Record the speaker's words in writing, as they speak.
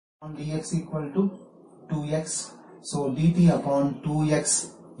dx equal to 2x. So dt upon 2x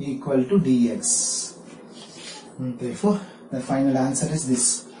equal to dx. Therefore, the final answer is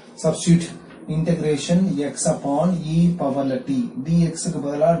this. Substitute integration x upon e power t. dx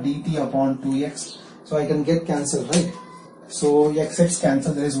dt upon 2x. So I can get cancelled, right? So x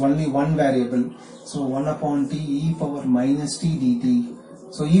cancel. There is only one variable. So 1 upon t e power minus t dt.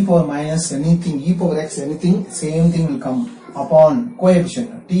 So e power minus anything, e power x anything, same thing will come upon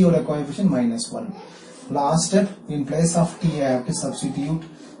coefficient. T or a coefficient minus 1. Last step, in place of t I have to substitute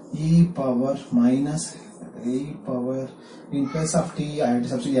e power minus e power, in place of t I have to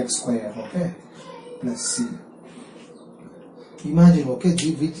substitute x square, okay, plus c. Imagine, okay,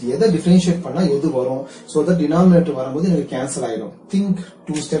 which either differentiate panna edu varum, so the denominator varumbodhu enakku cancel aidum. Think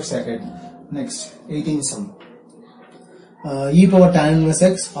 2 steps ahead. Next, 18 sum. E power tan inverse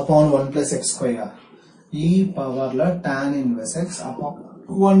x upon 1 plus x square. E power tan inverse x upon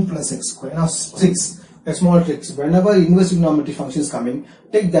 1 plus x square. Now tricks, a small tricks. Whenever inverse trigonometry function is coming,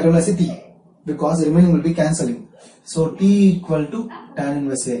 take that one as a t, because the remaining will be cancelling. So t equal to tan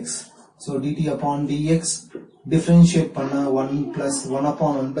inverse x. So dt upon dx, differentiate panna 1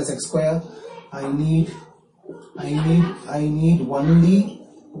 upon 1 plus x square. I need only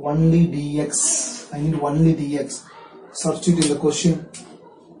dx. I need only dx. Substitute in the question.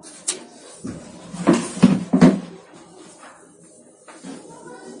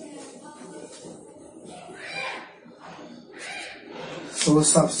 So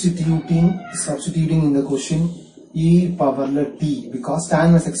substituting in the question e power t, because tan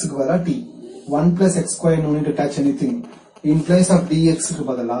inverse x ku badala t. 1 plus x square, no need to touch anything. In place of dx ku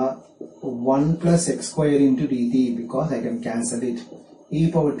badala 1 plus x square into dt, because I can cancel it. E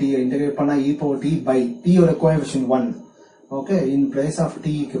power t integrate panna e power t by t or a coefficient 1. Okay, in place of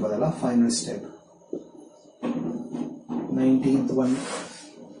t ku badala final step. 19th one.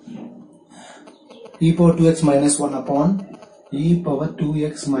 E power 2x minus 1 upon e power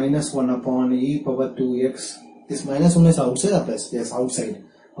 2x minus 1 upon e power 2x. This minus 1 is outside or plus? Yes, outside.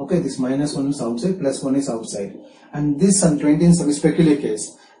 Okay, this minus 1 is outside, plus 1 is outside. And this on 20th is peculiar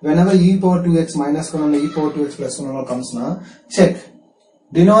case. Whenever e power 2x minus 1 and e power 2x plus 1 comes na, check.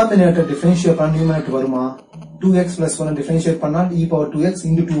 Denominator differentiate panna numerator varuma. 2x plus 1 differentiate panna e power 2x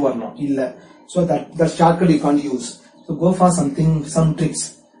into 2 varno. Illa. So that shortcut you can't use. So go for some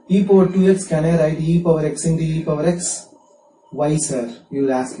tricks. E power 2x, can I write e power x into e power x? Why, sir? You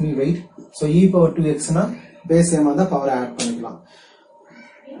will ask me, wait. So e power 2x na base same the power add panikalam.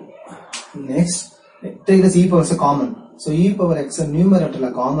 Next, take this e power x common. So e power x numerator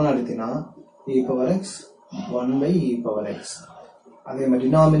la common adithina e power x 1 by e power x. Adhe ma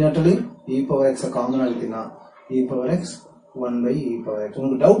denominator e power x common adithina e power x 1 by e power x.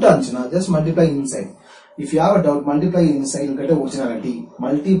 Ungu doubt anchina, just multiply inside. If you have a doubt, multiply inside, you get a originality.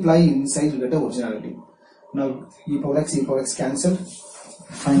 Multiply inside, you get a originality. Now e power x cancel.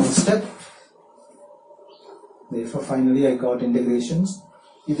 Final step. Therefore finally I got integrations.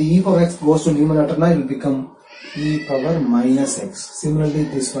 If the e power x goes to numerator now, it will become e power minus x. Similarly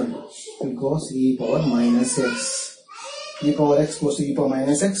this one, it goes e power minus x. E power x goes to e power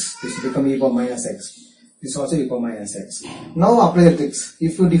minus x. This will become e power minus x. This is also e power minus x. Now apply the tricks.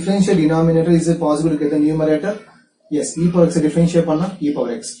 If you differentiate denominator, is it possible to get the numerator? Yes, e power x is differentiate panna e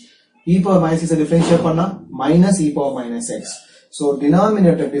power x. E power minus is a differentiate panna minus e power minus x. So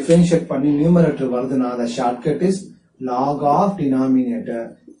denominator differentiate panni numerator vardhana, the shortcut is log of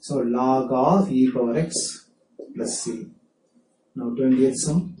denominator. So log of e power x plus c. Now 20th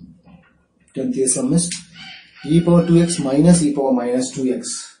sum. 20th sum is e power 2x minus e power minus 2x.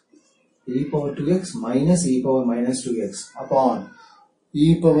 E power 2x minus e power minus 2x upon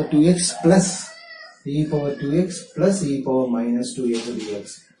e power 2x plus e power 2x plus e power minus 2x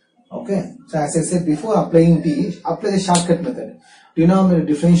dx. Okay, so as I said before, applying t, apply the shortcut method. Denominator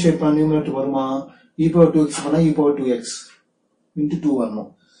differentiate panna numerator varuma e power 2x panna e power 2x into 2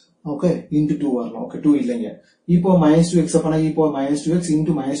 varno. Okay, into 2 varno. Okay, 2 illenga. E power minus 2x panna e power minus 2x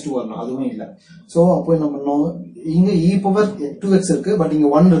into minus 2 varno. Aduvum illa. So appo namma inga e power 2x irukku, but inga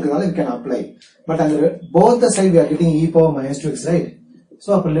 1 irukadala we can apply. But both the side we are getting e power minus 2x, right?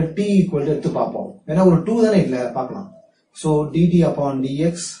 So appo let t equal to eduthu paapom. Ena oru 2 dana illa paakalam. So dt upon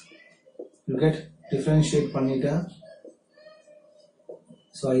dx, you get differentiate pannita.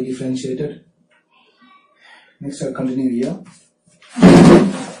 So I differentiated. Next I continue here.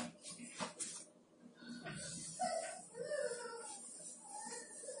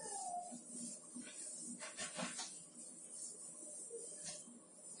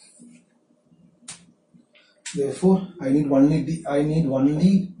 Therefore I need only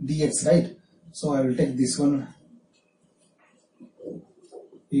dx, right? So I will take this one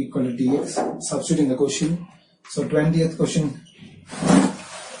equal to dx. Substitute in the question. So 20th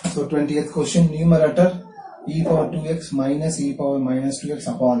question, numerator e power 2x minus e power minus 2x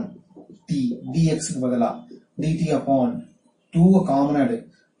upon t dx க்கு பதிலா dt upon 2 common add.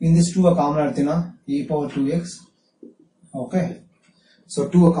 In this 2 common add e power 2x. Okay, so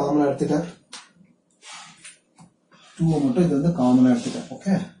 2 common add 2 மட்டும் இது வந்து common add.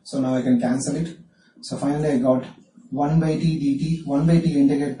 Okay, so now I can cancel it. So finally I got 1 by t dt. 1 by t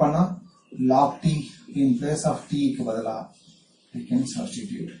integrate பண்ணா log t in place of t க்கு பதிலா we can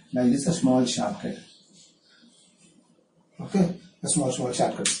substitute. Now this is a small shortcut. Okay, a small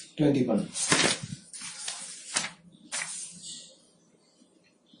shortcut. 21.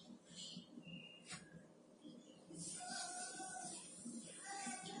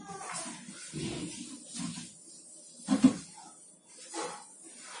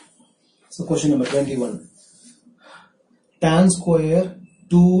 So question number 21. Tan square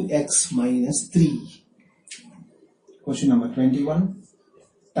 2x minus 3. Question number 21.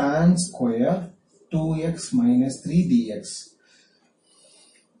 Tan square 2x minus 3 dx.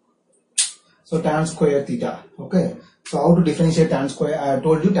 So tan square theta. Okay. So how to differentiate tan square? I have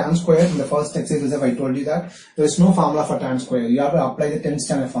told you tan square in the first exercise. I told you that there is no formula for tan square. You have to apply the 10th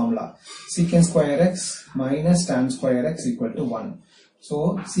standard formula. Secant square x minus tan square x equal to 1. So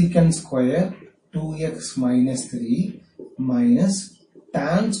secant square 2x minus 3 minus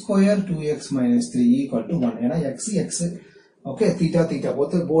tan square 2x minus 3 equal to 1. And x. Okay, theta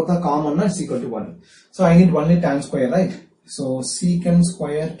both are common, it's equal to 1. So I need only tan square, right? So secant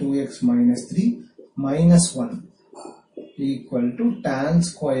square 2x minus 3 minus 1 equal to tan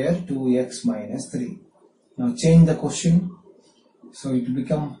square 2x minus 3. Now change the question. So it will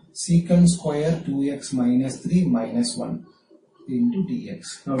become secant square 2x minus 3 minus 1 into dx.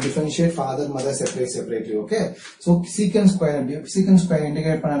 Now differentiate father mother separately. Okay, so secant square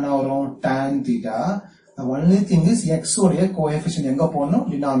integrate panna varum tan theta. The only thing is x oda coefficient enga ponum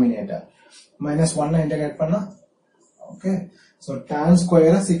denominator minus 1 integrate panna. Okay, so tan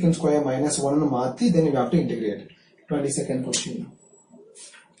square secant square minus 1 nu mathi, then you have to integrate. 22nd question.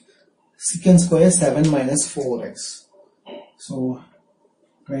 Secant square 7 minus 4x. So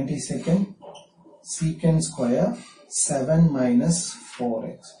 22nd secant square 7 minus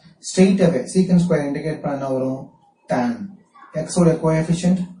 4x. Straight away secant square integrate panna varum tan x oda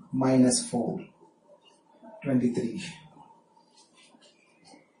coefficient minus 4. 23.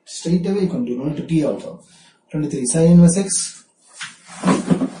 Straight away you can do, not to t also. 23 sin inverse x.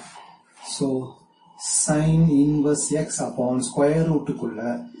 So sin inverse x upon square root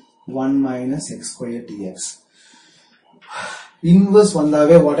kulla 1 minus x square dx. Inverse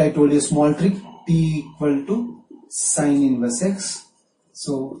vandave, what I told you, small trick, t equal to sin inverse x.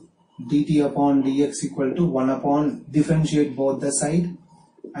 So dt upon dx equal to 1 upon, differentiate both the side.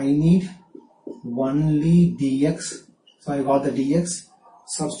 I need only dx. So I got the dx.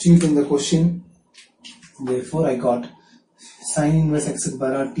 Substitute in the question. Therefore I got sin inverse x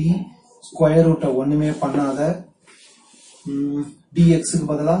bara t square root of 1 mein pannada dx ku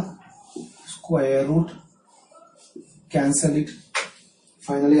badala square root, cancel it.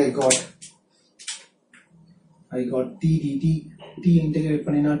 Finally I got t dt. T integrate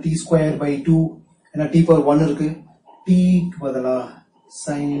pannina t square by 2 and t power 1 irukku. T ku badala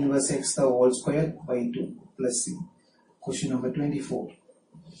sin inverse x the whole square by 2 plus c. Question number 24.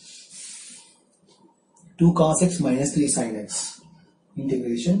 2 cos x minus 3 sin x.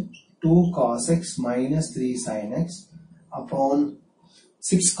 Integration 2 cos x minus 3 sin x upon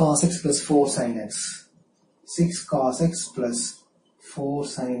 6 cos x plus 4 sin x. 6 cos x plus 4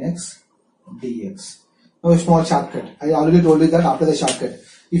 sin x dx. Now a small shortcut. I already told you that after the shortcut,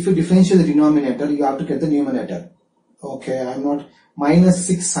 if you differentiate the denominator, you have to get the numerator. Okay, I am not minus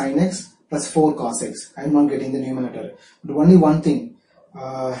 6 sin x plus 4 cos x. I am not getting the numerator. But only one thing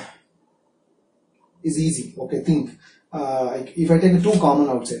is easy. Okay, think. If I take the 2 common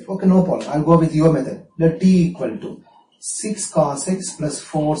outside, okay, no problem. I'll go with your method. Let t equal to 6 cos x plus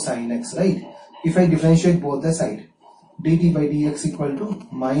 4 sin x, right? If I differentiate both the side, dt by dx equal to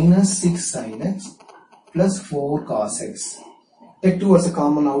minus 6 sin x plus 4 cos x. Take 2 as a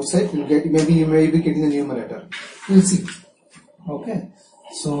common outside, you may be getting the numerator. We'll see. Okay,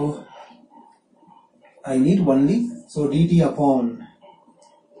 so I need only, so dt upon,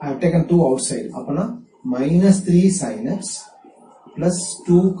 I have taken 2 outside, upon a minus 3 sin x plus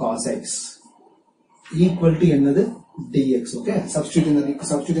 2 cos x equal to another dx. Okay, substitute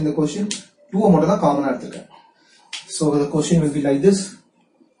in the question. 2 amount common arthur. So the question will be like this.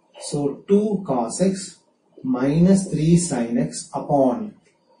 So 2 cos x minus 3 sin x upon,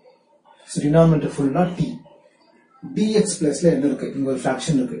 so denominator full not t. dx plus la enna irukku inga or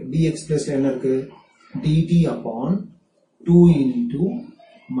fraction irukku dx plus la enna irukku dt upon 2 into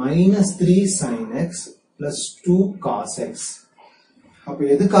minus 3 sin x plus 2 cos x. அப்ப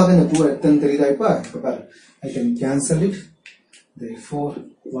எதுக்காக இந்த 2 எடுத்தேன்னு தெரியுதா? இப்ப பாரு, I can cancel it. Therefore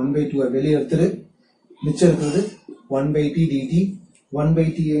 1 by 2 வெளியே எடுத்துரு, மிச்சம் இருக்கிறது 1 by t dt. 1 by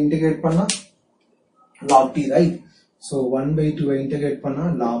t integrate பண்ணா log t, right? So 1 by 2 integrate பண்ணா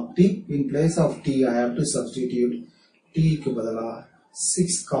log t. In place of t I have to substitute t க்கு பதிலா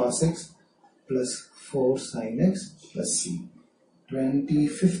 6 cos x plus 4 sin x plus c.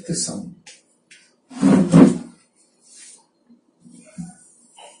 25th sum.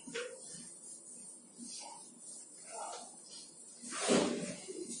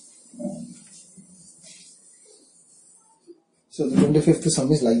 So the 25th sum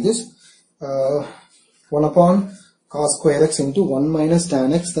is like this. 1 upon cos square x into 1 minus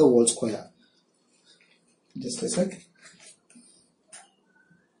tan x the whole square. Just a sec.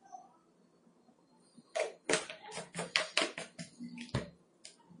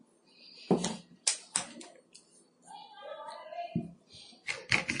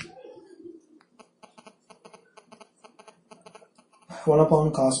 One upon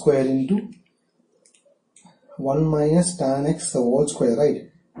cos square into 1 minus tan x the whole square, right?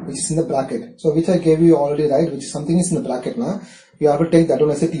 Which is in the bracket. So which I gave you already, right? Which is something is in the bracket now. You have to take that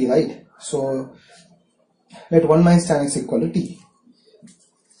one as a t, right? So let 1 minus tan x equal to t.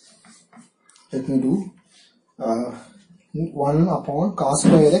 Let me do 1 upon cos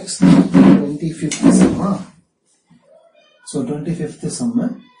square x 25th sum. So 25th sum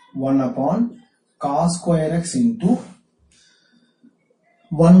 1 upon cos square x into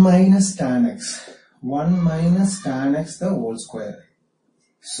 1 minus tan x. 1 minus tan x the whole square.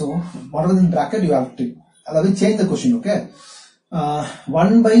 So whatever in bracket you have to change the question, okay?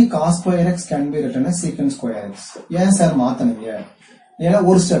 1 by cos square x can be written as secant square x. Yes sir, maathanunga. Yeah,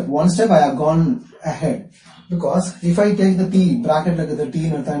 one step I have gone ahead, because if I take the t bracket like the t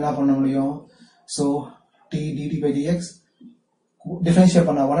nu enna panna mudiyum. So t dt by dx differentiate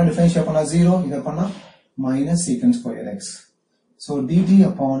panna 1 differentiate panna 0, idha panna minus secant square x. So dt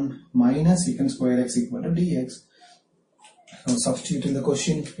upon minus secant square x equal to dx. So substitute in the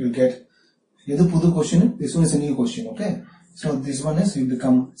question, you will get this pudu question, this one is a new question, okay? So this one is, you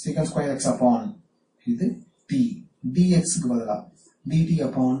become secant square x upon t dx க்கு பதிலா dt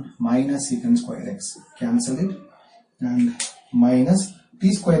upon minus secant square x. Cancel it, and minus t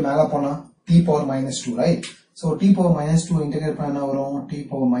square மேல போனா t power minus 2, right? So t power minus 2 integrate பண்ணா வரும் t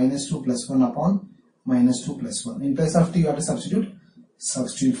power minus 2 plus 1 upon minus 2 plus 1. In place of t you have to substitute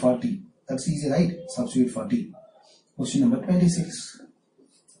for t. That's easy, right? Substitute for t. Question number 26.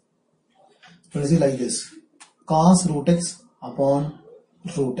 What is it like this? Cos root x upon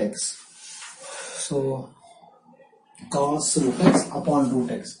root x. So cos root x upon root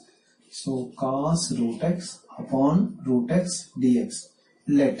x. So cos root x upon root x dx.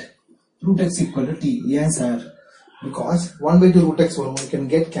 Let root x equal to t. Yes sir. Because 1 by 2 root x we can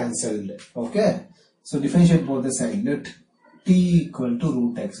get cancelled. Okay. So differentiate both the side. Let t equal to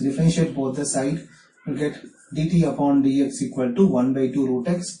root x. Differentiate both the side. You get dt upon dx equal to 1 by 2 root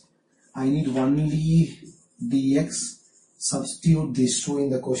x. I need only dx. Substitute these two in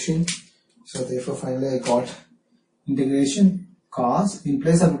the question. So therefore finally I got integration cos, in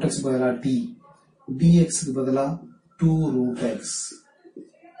place of root x badala t, dx badala 2 root x.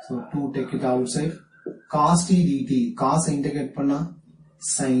 So 2 take it outside. Cos t dt. Cos integrate panna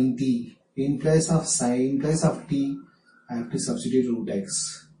sin t. In place of t, I have to substitute root x.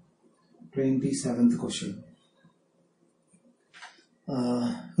 27th question.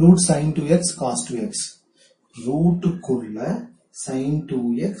 Root sin 2x cos 2x. Root kulla sin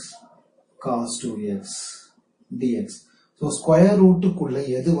 2x cos 2x dx. So square root kulla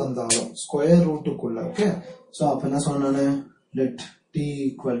edu vandalo square root kulla, okay? So appo enna sonnane, let t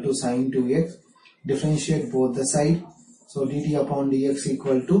equal to sin 2x. Differentiate both the side. So dt upon dx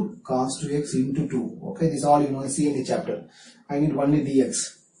equal to cos 2x into 2. Okay, this is all you know, see in the chapter. I need only dx.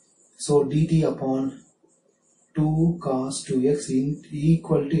 So dt upon 2 cos 2x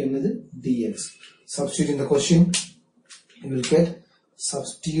equal to another dx. Substitute in the question, you will get,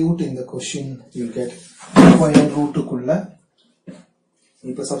 square root kulla.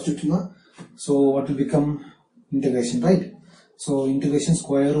 Substitute, so what will become integration, right? So integration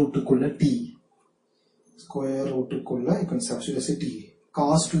square root kulla t. Square root kulla, you can substitute as a t.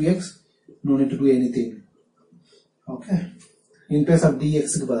 Cos 2x, no need to do anything. Okay. In place of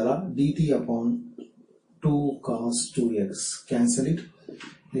dx dt upon 2 cos 2x. Cancel it.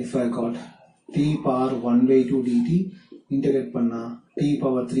 If I got t power 1 by 2 dt integrate panna t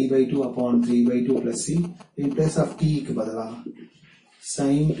power 3 by 2 upon 3 by 2 plus c. In place of t க்கு பதிலா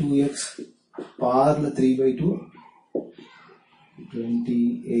sin 2x power 3 by 2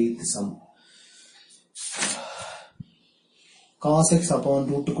 28th sum. Cos x upon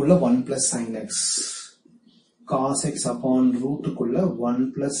root kulla 1 plus sin x. Cos x upon root kulla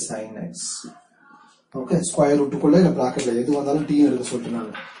 1 plus sin x. Okay, square root kulla in bracket la edu vandalum t edukka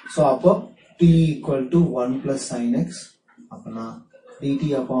solranga. So appo t equal to 1 plus sin x. Apna dt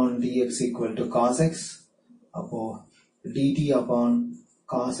upon dx equal to cos x. Appo dt upon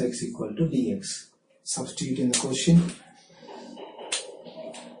cos x equal to dx. Substitute in the question.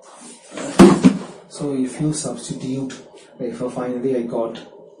 So if you substitute, if finally I got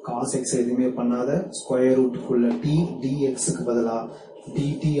cos x எதுமே பண்ணாத square root குள்ள t dx க்கு பதிலா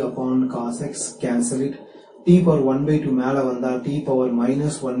dt upon cos x cancel it. t power 1 by 2 மேல வந்தா t power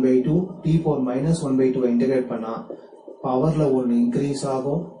minus 1 by 2 t power minus 1 by 2 integrate பண்ணா பவர்ல ஒன்னு increase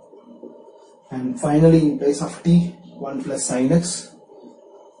ஆகும். And finally in place of t 1 plus sin x,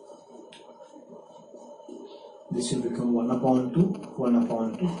 this will become 1 upon 2 1 upon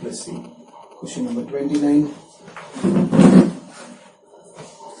 2 plus c. Question number 29.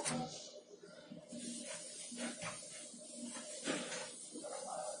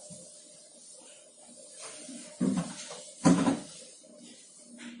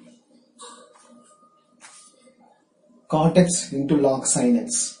 Cot x into log sin x.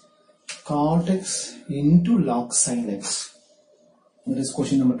 Cot x into log sin x. That is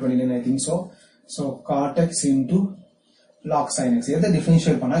question number 29, I think so. So cot x into log sin x. Here the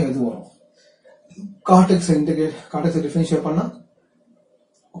differentiate panna edu varum. Cot x integrate, cot x differentiate panna,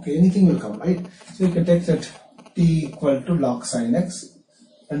 okay, anything will come, right? So you can take that t equal to log sin x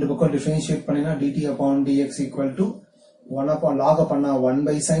and differentiate panna dt upon dx equal to 1 upon log panna 1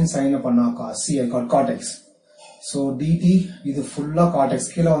 by sin, sin panna cos. See, I got cot x. So dt is full of cot x.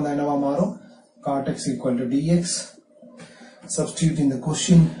 Kila vanda enava marum cot x equal to dx. Substitute in the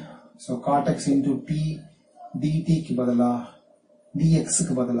question. So cot x into t dt ki badala dx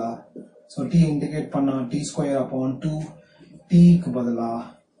ki badala. So t integrate panna t square upon 2 t ki badala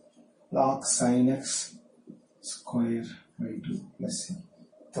log sin x square by 2 plus c.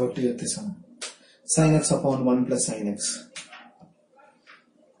 30th sum. Sin x upon 1 plus sin x.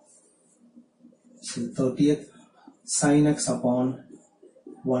 So 30th sin x upon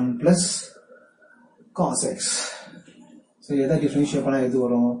 1 plus cos x. So எதை differentiate பண்ணா எது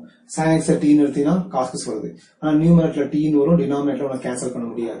வரும்? sin x t ன்னு எடுத்தீங்கன்னா cos x வருது. ஆனா numerator t ன்னு வரும், denominator உன கேன்சல் பண்ண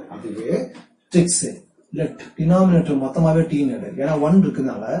முடியாது. அதுவே tricks. let denominator மொத்தமாவே t ன்னு எடு. ஏன்னா 1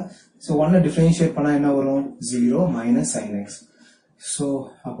 இருக்குனால so 1 differentiate பண்ணா என்ன வரும்? 0 minus sin x. So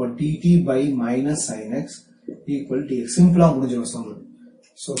அப்போ dt by minus sin x equal dx. சிம்பிளா முடிஞ்சிரும் sum.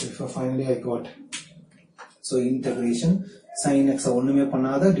 So therefore finally I got, so integration sin x ஒண்ணுமே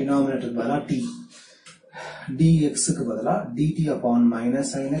பண்ணாத denominator பதிலா t dx க்கு பதிலா dt upon minus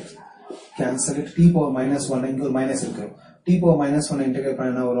sin x cancel it. t power minus 1 இங்க ஒரு minus இருக்கு. t power minus 1 integrate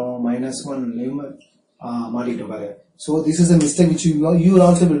பண்ணா என்ன வரும்? minus 1 மாறிட்டு பாரு. So this is a mistake which you will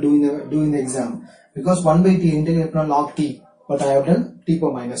also will do in the exam, because 1 by t integrate பண்ணா log t, but I have done t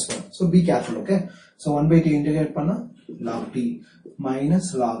power minus 1. So be careful, okay? So 1 by t integrate பண்ணா log t minus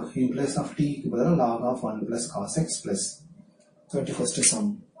log, in place of t க்கு பதிலா log of 1 plus cos x plus 31st sum.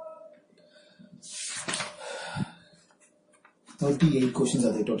 38 questions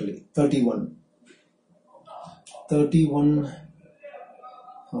are there totally. 31.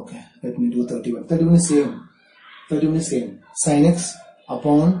 Okay, let me do 31. 31 is same. 31 is same. Sin x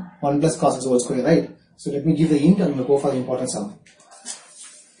upon 1 plus cos x whole square, right? So let me give the hint and we'll go for the important sum.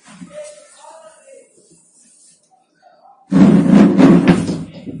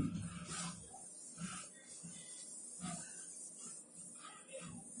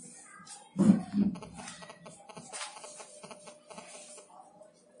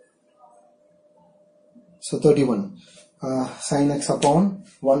 So 31, sin x upon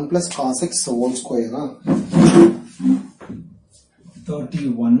 1 plus cos x whole square.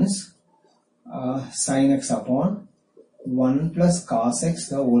 31 is sin x upon 1 plus cos x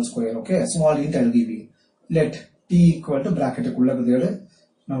the whole square. Okay, small hint I'll give you. Let t equal to bracket kulla kudiyadu.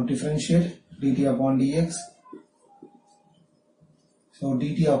 Now differentiate dt upon dx. So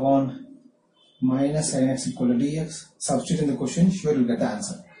dt upon minus sin x equal to dx. Substitute in the question, sure you'll get the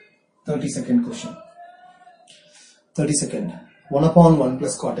answer. 32nd question. 32nd, 1 upon 1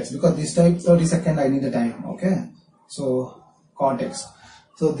 plus cot x, because this type 32nd I need the time, okay? So cot x.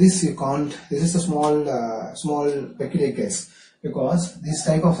 So this you can't, this is a small peculiar case, because this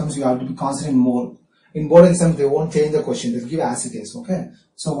type of sums you have to be considering more. In board exams they won't change the question, they'll give as it is, okay?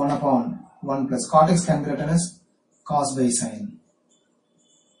 So 1 upon 1 plus cot x can be written as cos by sin.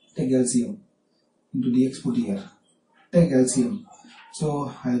 Take LCM into dx, put here. Take LCM.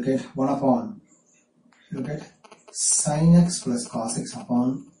 So I'll get 1 upon, you'll get sin x plus cos x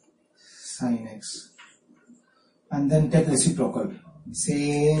upon sin x. And then take reciprocal.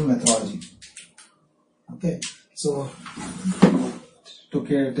 Same methodology. Okay. So take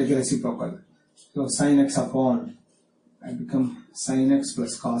a reciprocal. So sin x upon, I become sin x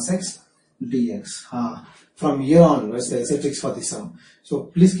plus cos x dx. From here onwards, there is a trick for this sum. So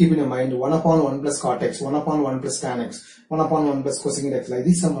please keep in mind 1 upon 1 plus cot x, 1 upon 1 plus tan x, 1 upon 1 plus cosecant x. Like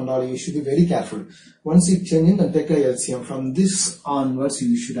this sum and all, you should be very careful. Once you change it and take a LCM, from this onwards,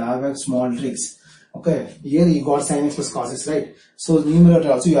 you should have a small tricks. Okay, here you got sin x plus cos x, right? So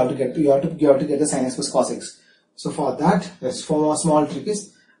numerator also you have to get the sin x plus cos x. So for that, there's a small trick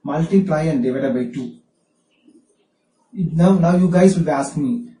is multiply and divide by 2. Now you guys will be asking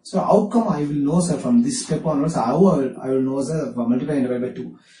me, so how come I will know, sir, from this step onwards, how I will know, sir, multiply and divide by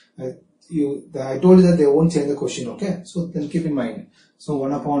 2? I told you that they won't change the question, okay? So then keep in mind. So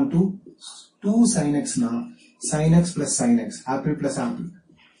 1 upon 2 sin x now, sin x plus sin x, apple plus apple.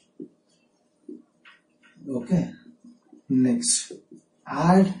 Okay. Next,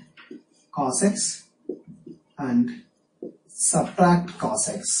 add cos x and subtract cos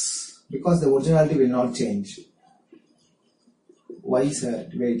x, because the originality will not change. Why, sir?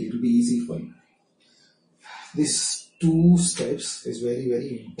 Wait, it will be easy for you. These 2 steps is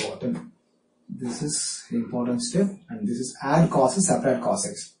very important. This is important step, and this is add cos x, subtract cos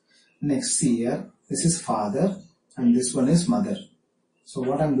x. Next, see here, this is father and this one is mother. So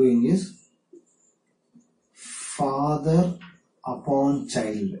what I'm doing is father upon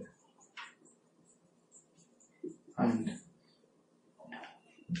child, and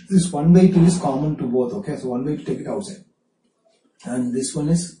this 1 by 2 is common to both. Okay, so 1 by 2 take it outside. And this one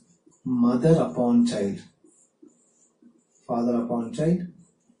is mother upon child. Father upon child,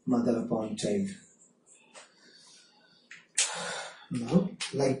 mother upon child. Now,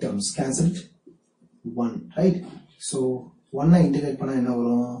 like terms, cancel it. 1, right? So, 1 integrate panna enna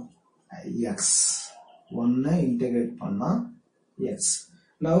varum? X. 1 integrate panna x.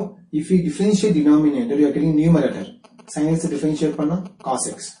 Now, if we differentiate denominator, you are getting numerator. Sin x differentiate panna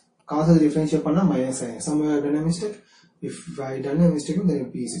cos x. Cos x differentiate panna minus sin x. Somewhere I have done a mistake. If I done a mistake, then it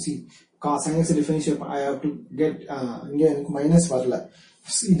will be easy. See, cos sin x differentiate, I have to get minus varla.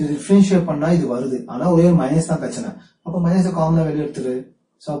 See, the differentiate panna idu varudhu. Ana ore minus da prachana. Appo minus a common value eduthu.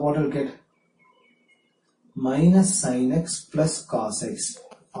 So what will get? Minus sin x plus cos x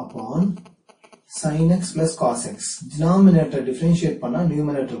upon sin x plus cos x. Denominator differentiate panna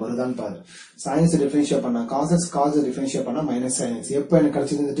numerator varudan paru. Sin x differentiate panna cos x, cos differentiate panna minus sin x. Eppo enak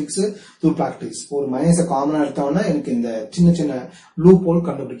kadichadhu indha tricks through practice. Or minus a common eduthavana enakku indha chinna loophole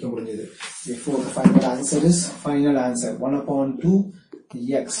kandupidikka mudinjadhu. Therefore the final answer is 1 upon 2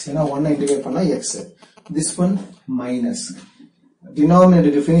 x. You know 1 integrate panna x. This one minus.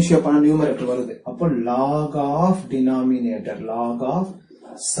 Denominator differentiate panna numerator varudhu. Appo log of denominator, log of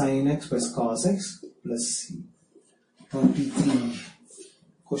sin x plus cos x plus c. 33.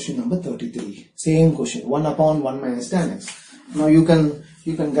 Question number 33. Same question. 1 upon 1 minus tan x. Now you can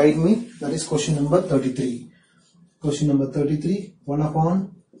guide me. That is question number 33. Question number 33. 1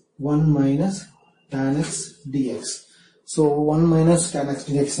 upon 1 minus tan x dx. So 1 minus tan x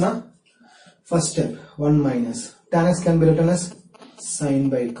dx now. First step, 1 minus. Tan x can be written as sin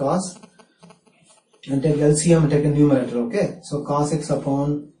by cos. And take LCM and take a numerator, okay? So cos x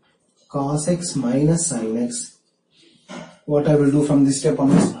upon cos x minus sin x. What I will do from this step on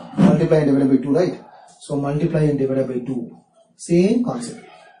is multiply and divide by 2, right? So multiply and divide by 2. Same concept.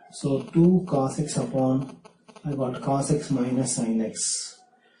 So 2 cos x upon, I got cos x minus sin x.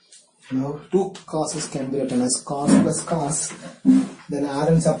 Now 2 cos x can be written as cos plus cos. Then add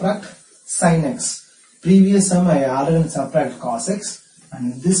and subtract sin x. Previous sum I added and subtract cos x.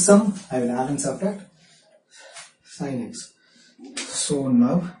 And this sum I will add and subtract sin x. So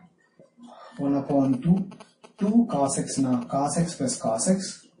now 1 upon 2 cos x now, cos x plus cos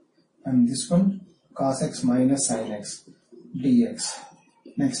x, and this one cos x minus sin x dx.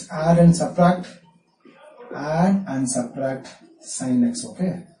 Next add and subtract sin x,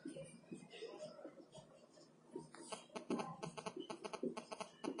 okay?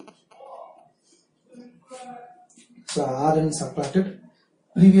 So add and subtracted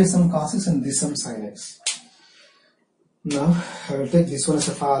previous sum cos x and this sum sin x. Now I will take this one as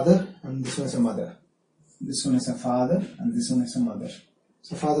a father and this one as a mother. This one is a father and this one is a mother.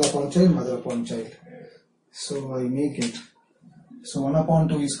 So father upon child, mother upon child. So I make it. So 1 upon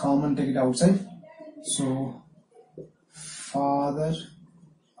 2 is common, take it outside. So father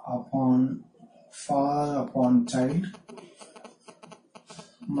upon father upon child,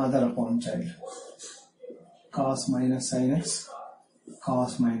 mother upon child. Cos minus sin x,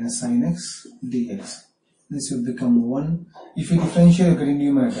 cos minus sin x dx. This will become 1. If you differentiate, you get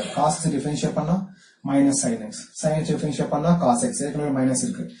numerator. Cos is differentiate panna minus sin x. Sin x differentiate panna cos x. Minus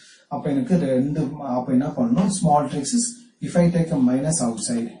irukku. Appo enakku rendu appo enna pannum, small tricks is if I take a minus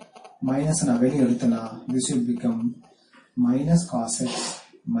outside, minus na veliya eduthana, this will become minus cos x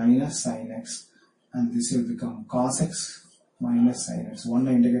minus sin x, and this will become cos x minus sin x. 1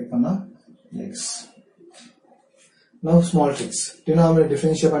 integrate panna x. Now small tricks. Denominator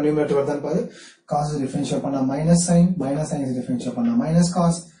differentiate panna numerator vardan paru. Cos is differentiate panna minus sin is differentiate panna minus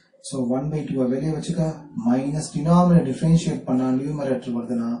cos. So 1/2 veliya vechika, minus denominator differentiate panna numerator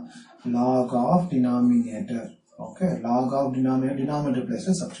vardana log of denominator. Okay, log of denominator place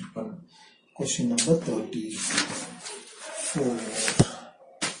substitute panna. Question number 34.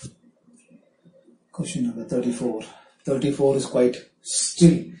 Question number 34. 34 is quite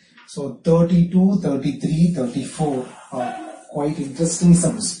still. So 32, 33, 34 are quite interesting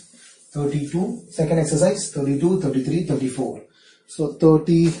sums. 32, second exercise, 32, 33, 34. So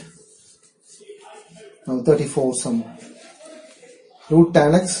 34 sum. Root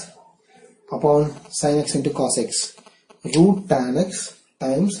tan x upon sin x into cos x. Root tan x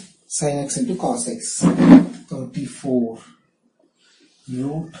times sin x into cos x. 34.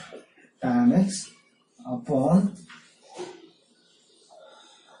 Root tan x upon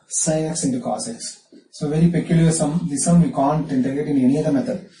sin x into cos x. So very peculiar sum. This sum we can't integrate in any other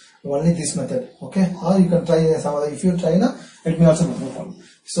method. Only this method. Okay. Or you can try some other. If you try na, let me also perform.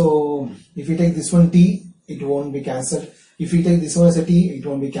 So if you take this one t, it won't be cancelled. If you take this one as a t, it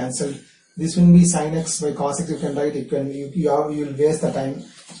won't be cancelled. This will be sin x by cos x. You can write. You will waste the time.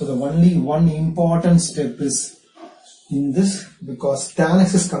 So the only one important step is in this, because tan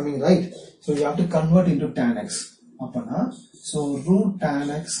x is coming, right? So you have to convert into tan x. Apana. So root tan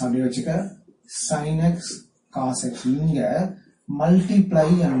x sin x cos x inga multiply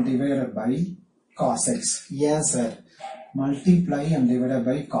and divided by cos x. Yes sir, multiply and divided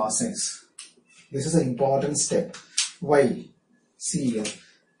by cos x. This is an important step. Why? See here,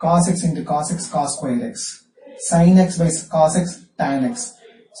 cos x into cos x, cos square x, sin x by cos x, tan x.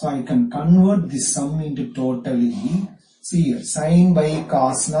 So I can convert this sum into totally. See here, sin by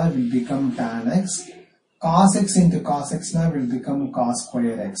cos na will become tan x. Cos x into cos x na will become cos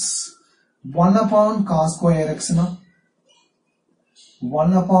square x. 1 upon cos square x na,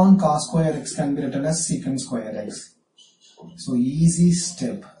 1 upon cos square x can be written as secant square x. So easy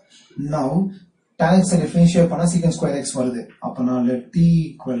step. Now tan x differentiate panna secant square x varudhu. Apana let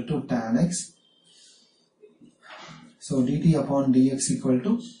t equal to tan x. So dt upon dx equal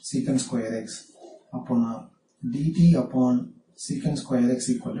to secant square x. Apana dt upon secant square x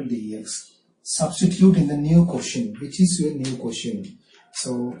equal to dx. Substitute in the new question, which is your new question.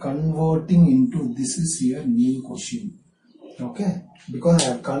 So converting into this is your new question. Okay, because I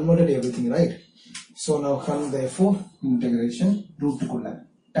have converted everything, right? So now come therefore integration root kulla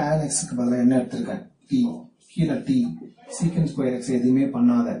tan x ku badala enna eduthirukka t kila t secant square x edhume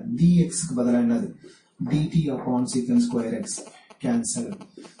pannada dx ku badala ennadu dt upon secant square x cancel.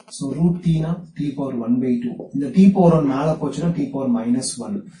 So root t na t power 1/2. In the t power 1 mala pochuna t power minus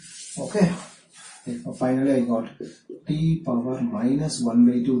 1. Okay. Finally I got t power minus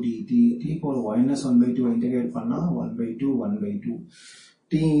 1/2 dt, t power minus 1/2 integrate panna 1/2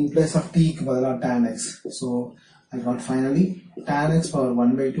 t in place of t ku badala tan x. So I got finally tan x power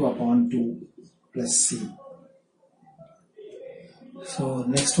 1/2 upon 2 plus c. So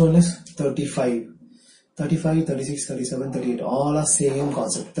next one is 35, 36, 37, 38, all are same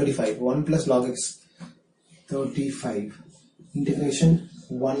concept. 35, 1 plus log x, 35 integration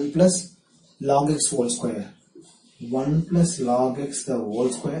 1 plus log x whole square, 1 plus log x the whole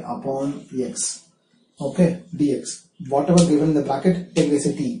square upon x. Okay, dx. Whatever given in the bracket, take this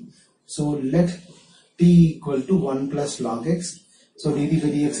a t. So let t equal to 1 plus log x. So dt by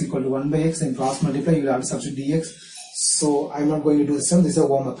dx equal to 1 by x, and cross multiply, you will have to substitute dx. So I am not going to do this sum. This is a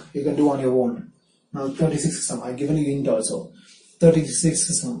homework. You can do on your own. Now 36 is sum. I have given you int also. 36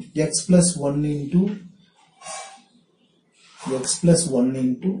 is sum. X plus 1 into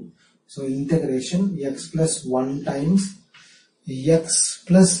so integration x plus 1 times x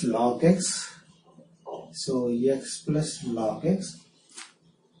plus log x. So x plus log x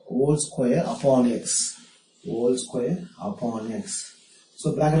whole square upon x. Whole square upon x.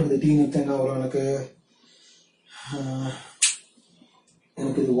 So bracket with the t nu enna varum enakku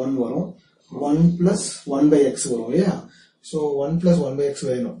idu 1 varum. 1 plus 1 by x varum. Yeah. So 1 plus 1 by x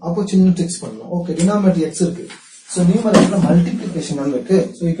venum. Appo chinna tricks pannum. Okay, denominator x irukku. So numerator multiplication on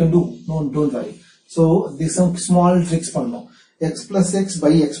okay, so you can do, no, don't worry. So this some small tricks பண்ணோம். X plus x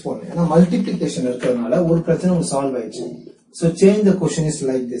by x போடணும். ஏன்னா multiplication இருக்கிறதுனால ஒரு பிரச்சனை உங்களுக்கு solve ஆயிடுச்சு. So change the question is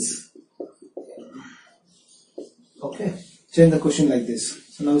like this. Okay, change the question like this.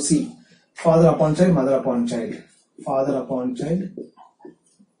 So now see, father upon child, mother upon child, father upon child,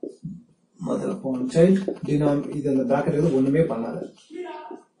 mother upon child, denominator இது அந்த bracket ல ஒண்ணுமே பண்ணாத.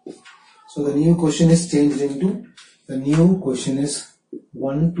 So the new question is changed into, the new question is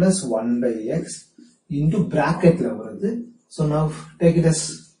 1 plus 1 by x into bracket la varudhu. So now take it as,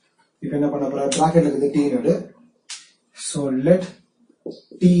 if enna panna pora bracket la irukku t node. So let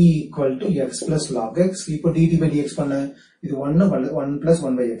t equal to x plus log x. Ipo dt by dx panna idu 1 plus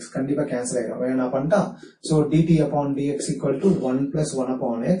 1 by x kandipa cancel ஆயிடும். வேணா பண்ணிட்டா. So dt upon dx equal to 1 plus 1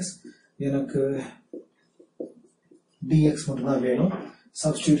 upon x. எனக்கு dx மட்டும் தான் வேணும்.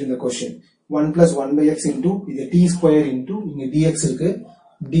 Substitute in the question. 1 plus 1 by x into இது t square into இங்க dx இருக்கு,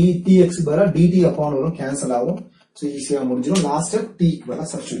 dtx பரா dt upon வரும், cancel ஆகும். So ஈஸியா முடிஞ்சிடும். லாஸ்ட் ஸ்டெப் t க்கு பரா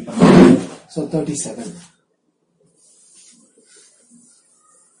substitute பண்ணுங்க. So 37.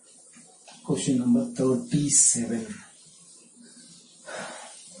 Question number 37.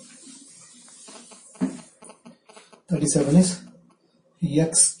 37 is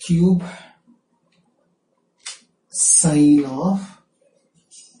x cube sine of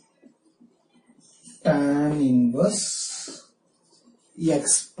tan inverse x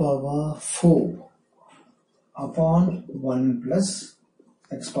power 4 upon 1 plus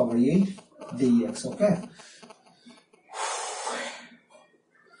x power 8 dx. Okay,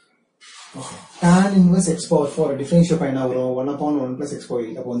 tan inverse x power 4 differentiate பண்ணா வரும் 1 upon 1 plus x power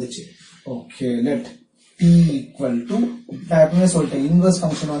 8 அப்ப வந்துச்சு. Okay, let t equal to tan சொல்லிட்டு inverse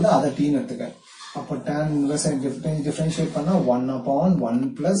function வந்து அத t ன்னு எடுத்துக்க. அப்ப tan inverse differentiate பண்ணா 1 upon 1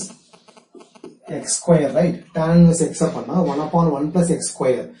 plus x square, right? Tan inverse x பண்ணா 1 upon 1 plus x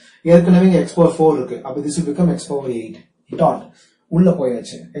square. ஏற்கனவே x power 4 இருக்கு. அப்ப this will become x power 8 dot உள்ள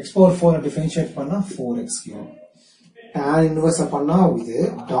போயாச்சு. x power 4 differentiate பண்ணா 4x cube. Tan inverse பண்ணா இது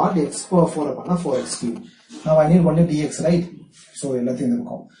dot x power 4 பண்ணா 4x cube. Now I need only dx, right? So எல்லாத்தையும்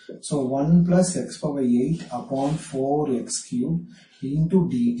இருக்கும். So 1 plus x power 8 upon 4x cube into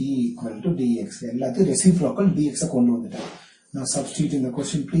dt equal to dx. எல்லாத்தையும் reciprocal dx கொண்டு வந்துட்டேன். Now substitute in the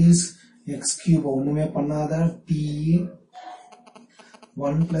question please. x cube ஒண்ணுமே பண்ணாத t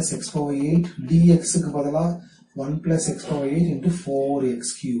 1 plus x power 8 dx க்கு பதிலா 1 plus x power 8 into 4x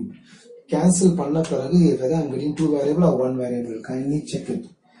cube. Cancel பண்ண பிறகு whether I'm getting 2 variable or 1 variable. Kindly check it.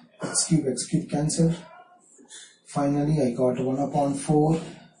 x cube cancel. Finally I got 1 upon 4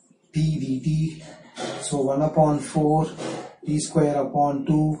 t dt. So 1 upon 4 t square upon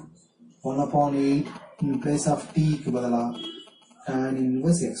 2 1 upon 8 in place of t க்கு பதிலா tan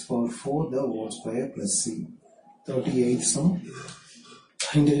inverse x power 4 the whole square plus c. 38 sum.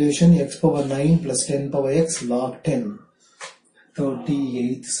 Integration x power 9 plus 10 power x log 10.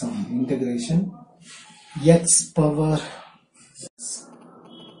 38 sum. Integration x power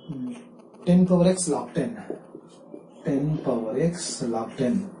 10 power x log 10. 10 power x log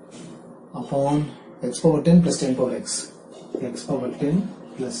 10 upon x power 10 plus 10 power x. X power 10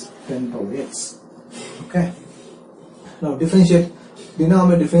 plus 10 power x. Okay. Now differentiate.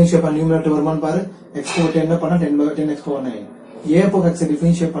 Denominator differentiate பண்ண numerator வருமான்னு பாரு. x power 10 பண்ணா 10 power 10 x power 9. a power x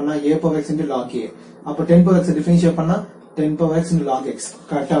differentiate பண்ணா a power x into log a. அப்ப 10 power x differentiate பண்ணா 10 power x into log x.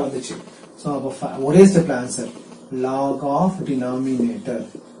 கரெக்ட்டா வந்துச்சு. So அப்ப ஒரே ஸ்டெப்ல answer. Log of denominator.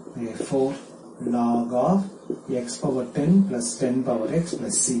 Therefore log of x power 10 plus 10 power x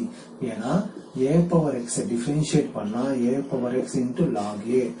plus c. ஏனா a power x differentiate பண்ணா a power x into log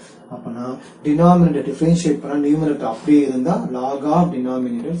a. அப்பனா denominator differentiate பண்ணா numerator அப்படியே இருந்தா log of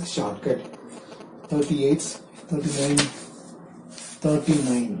denominator shortcut. 38 39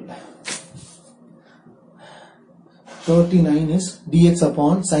 39 is dx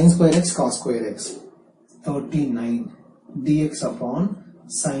upon sin square x cos square x. 39 dx upon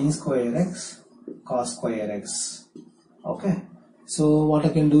sin square x cos square x. Okay, so what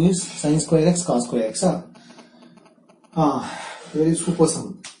I can do is sin square x cos square x. Very super sum.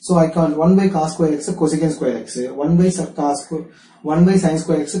 So I can't 1 by cos square x cosecant square x, 1 by sin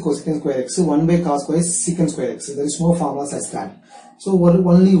square x cosecant square x, 1 by cos square x secant square x. There is no formulas as that. So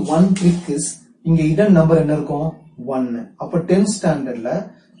only one trick is inga hidden number என்ன இருக்கும் 1. அப்ப 10th standard ல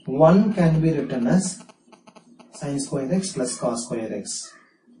 1 can be written as sin square x plus cos square x.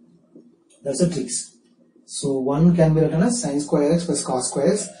 That's a trick. So 1 can be written as sin square x plus cos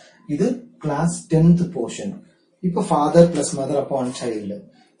square x. இது class 10th portion. இப்போ father plus mother upon child.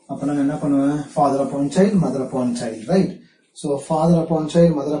 அப்ப நான் என்ன பண்ணுவேன் father upon child mother upon child, right? So father upon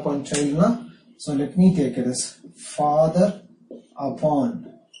child mother upon child na So let me take it as father upon,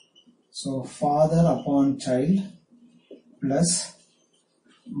 so father upon child plus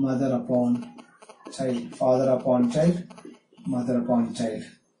mother upon child, father upon child, mother upon child.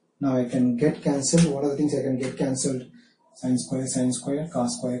 Now I can get cancelled. What are the things I can get cancelled? Sin square,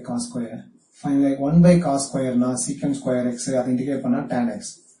 cos square. Finally, 1 by cos square na secant square x, அதை integrate பண்ணா tan x.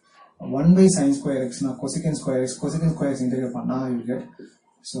 1 by sin square x na cosecant square x integrate பண்ணா you will get,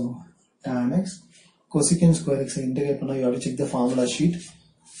 so tan x. Cosecant square x integrate பண்ணா you have to check the formula sheet.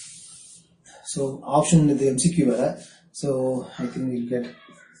 So option in the MCQ வேற. So I think we'll get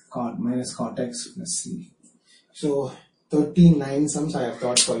cot minus cot x plus c. So 39 sums I have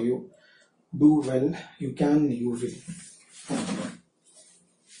taught for you. Do well. You can, you will.